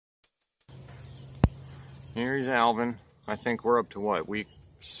Here's Alvin. I think we're up to what, week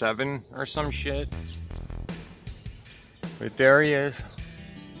 7 or some shit? But there he is.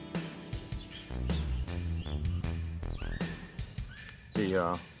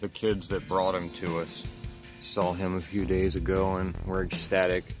 The kids that brought him to us saw him a few days ago and were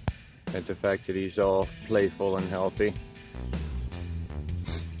ecstatic at the fact that he's all playful and healthy.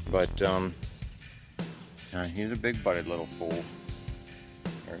 But he's a big-butted little fool.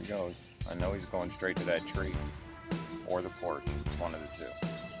 There he goes. I know he's going straight to that tree or the porch. It's one of the two.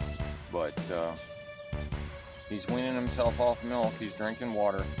 But he's weaning himself off milk. He's drinking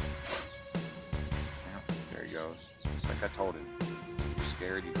water. Yeah, there he goes. Just like I told him. You're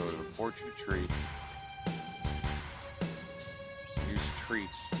scared, you go to the porch of the tree. Use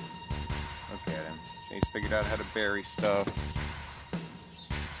treats. Look at him. He's figured out how to bury stuff.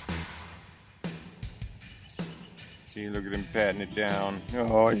 See, look at him patting it down.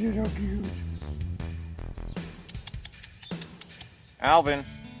 Oh, he's so cute. Alvin.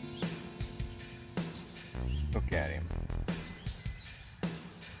 Look at him.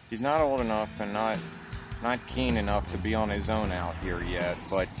 He's not old enough and not keen enough to be on his own out here yet,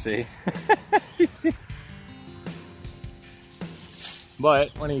 but see.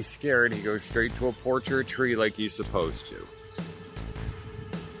 But when he's scared, he goes straight to a porch or a tree like he's supposed to.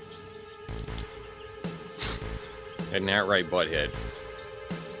 Isn't that right, butthead?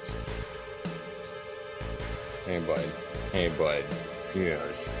 Hey, bud. Hey, bud.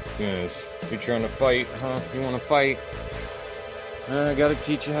 Yes. Yes. You trying to fight, huh? You want to fight? I gotta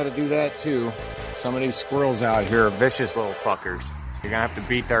teach you how to do that, too. Some of these squirrels out here are vicious little fuckers. You're gonna have to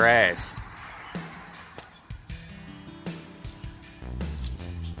beat their ass.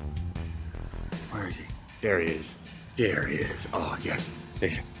 Where is he? There he is. There he is. Oh, yes.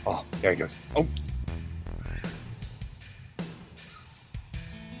 Oh, there he goes. Oh.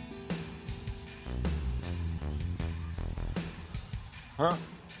 Huh?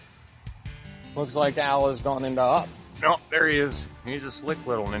 Looks like Al has gone into up. No, there he is. He's a slick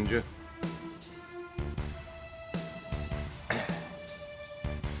little ninja.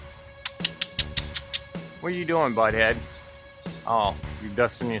 What are you doing, butthead? Oh, you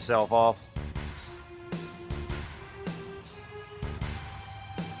dusting yourself off?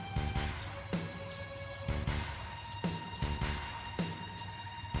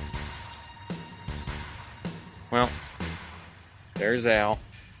 Well, there's Al.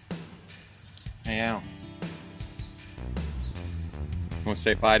 Hey, Al. Want to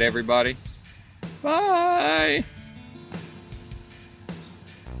say bye to everybody? Bye!